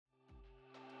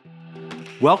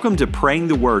Welcome to Praying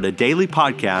the Word, a daily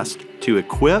podcast to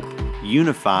equip,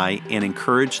 unify, and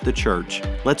encourage the church.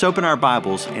 Let's open our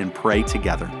Bibles and pray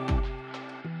together.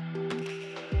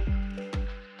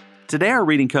 Today our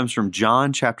reading comes from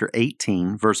John chapter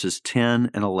 18, verses 10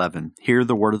 and 11. Hear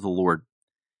the word of the Lord.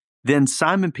 Then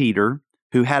Simon Peter,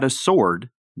 who had a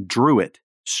sword, drew it,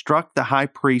 struck the high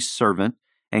priest's servant,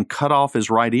 and cut off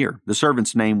his right ear. The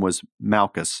servant's name was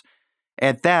Malchus.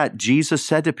 At that, Jesus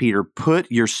said to Peter,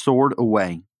 "Put your sword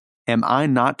away. Am I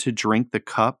not to drink the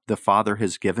cup the Father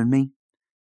has given me?"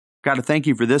 God, I thank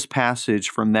you for this passage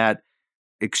from that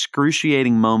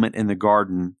excruciating moment in the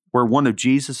garden where one of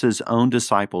Jesus' own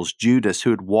disciples, Judas,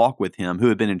 who had walked with him, who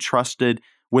had been entrusted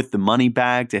with the money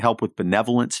bag to help with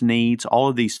benevolence needs, all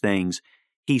of these things,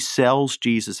 he sells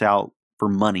Jesus out for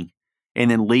money and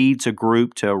then leads a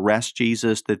group to arrest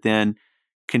Jesus that then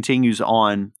continues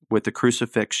on with the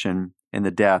crucifixion and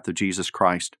the death of Jesus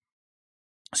Christ.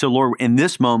 So, Lord, in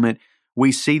this moment,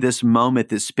 we see this moment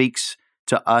that speaks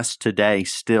to us today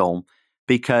still,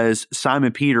 because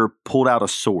Simon Peter pulled out a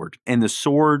sword, and the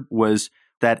sword was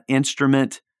that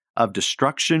instrument of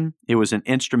destruction. It was an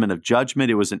instrument of judgment.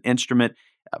 It was an instrument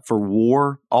for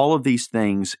war, all of these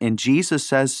things. And Jesus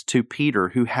says to Peter,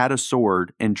 who had a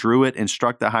sword and drew it and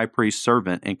struck the high priest's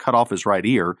servant and cut off his right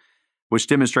ear, which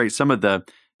demonstrates some of the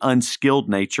unskilled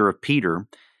nature of Peter,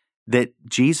 that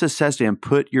Jesus says to him,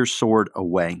 "Put your sword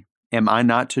away. Am I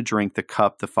not to drink the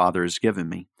cup the Father has given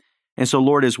me?" And so,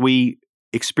 Lord, as we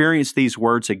experience these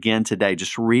words again today,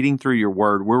 just reading through your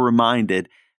word, we're reminded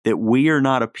that we are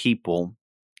not a people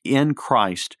in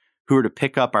Christ who are to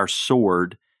pick up our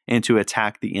sword and to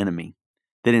attack the enemy.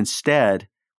 That instead,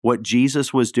 what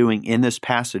Jesus was doing in this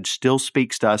passage still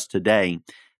speaks to us today,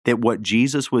 that what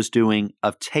Jesus was doing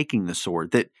of taking the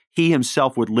sword, that he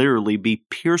himself would literally be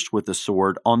pierced with the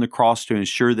sword on the cross to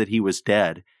ensure that he was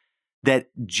dead, that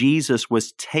Jesus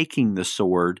was taking the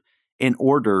sword in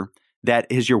order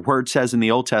that, as your word says in the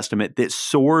Old Testament, that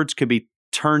swords could be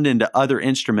turned into other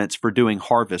instruments for doing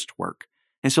harvest work.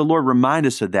 And so, Lord, remind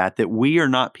us of that we are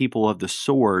not people of the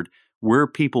sword, we're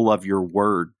people of your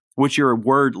word, which your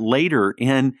word later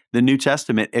in the New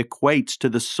Testament equates to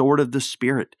the sword of the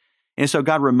Spirit. And so,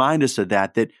 God, remind us of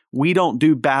that we don't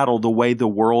do battle the way the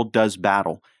world does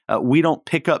battle. We don't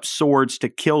pick up swords to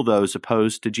kill those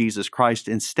opposed to Jesus Christ.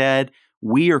 Instead,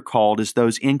 we are called as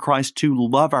those in Christ to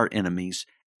love our enemies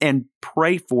and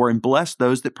pray for and bless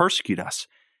those that persecute us.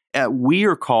 We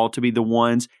are called to be the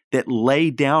ones that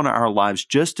lay down our lives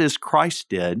just as Christ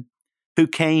did, who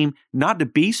came not to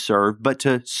be served, but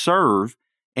to serve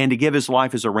and to give his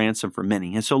life as a ransom for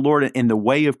many. And so, Lord, in the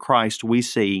way of Christ, we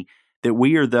see that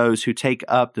we are those who take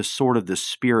up the sword of the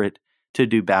Spirit to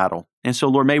do battle. And so,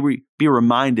 Lord, may we be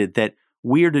reminded that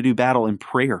we are to do battle in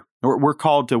prayer. We're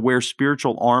called to wear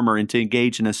spiritual armor and to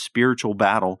engage in a spiritual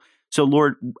battle. So,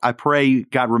 Lord, I pray,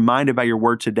 God, reminded by your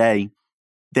word today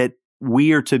that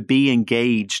we are to be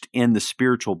engaged in the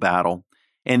spiritual battle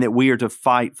and that we are to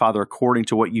fight, Father, according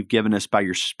to what you've given us by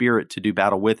your Spirit to do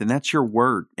battle with. And that's your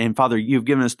word. And Father, you've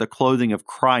given us the clothing of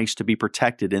Christ to be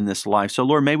protected in this life. So,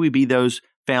 Lord, may we be those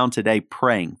found today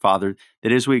praying, Father,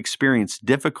 that as we experience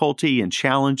difficulty and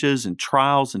challenges and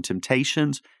trials and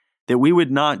temptations, that we would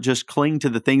not just cling to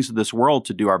the things of this world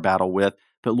to do our battle with,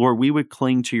 but Lord, we would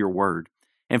cling to your word.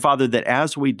 And Father, that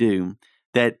as we do,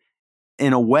 that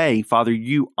in a way, Father,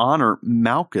 you honor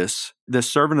Malchus, the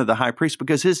servant of the high priest,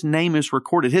 because his name is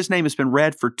recorded. His name has been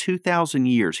read for 2,000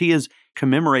 years. He is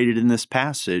commemorated in this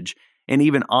passage and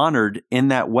even honored in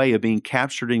that way of being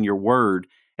captured in your word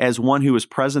as one who was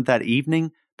present that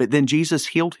evening, but then Jesus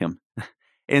healed him.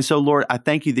 And so, Lord, I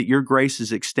thank you that your grace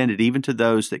is extended even to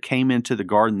those that came into the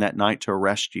garden that night to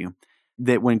arrest you,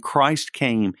 that when Christ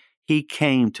came, he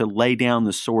came to lay down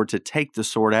the sword, to take the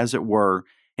sword, as it were,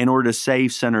 in order to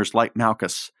save sinners like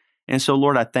Malchus. And so,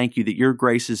 Lord, I thank you that your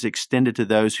grace is extended to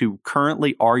those who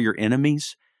currently are your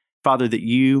enemies, Father, that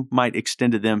you might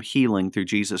extend to them healing through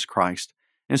Jesus Christ.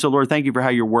 And so, Lord, thank you for how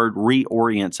your word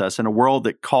reorients us in a world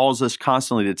that calls us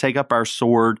constantly to take up our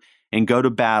sword and go to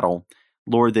battle.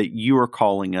 Lord, that you are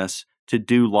calling us to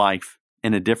do life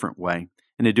in a different way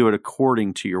and to do it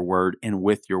according to your word and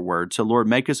with your word. So, Lord,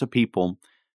 make us a people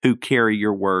who carry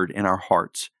your word in our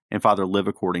hearts and, Father, live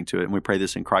according to it. And we pray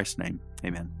this in Christ's name.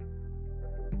 Amen.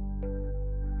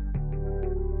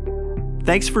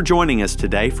 Thanks for joining us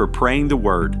today for Praying the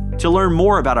Word. To learn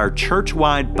more about our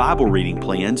church-wide Bible reading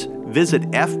plans, visit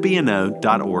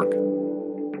FBNO.org.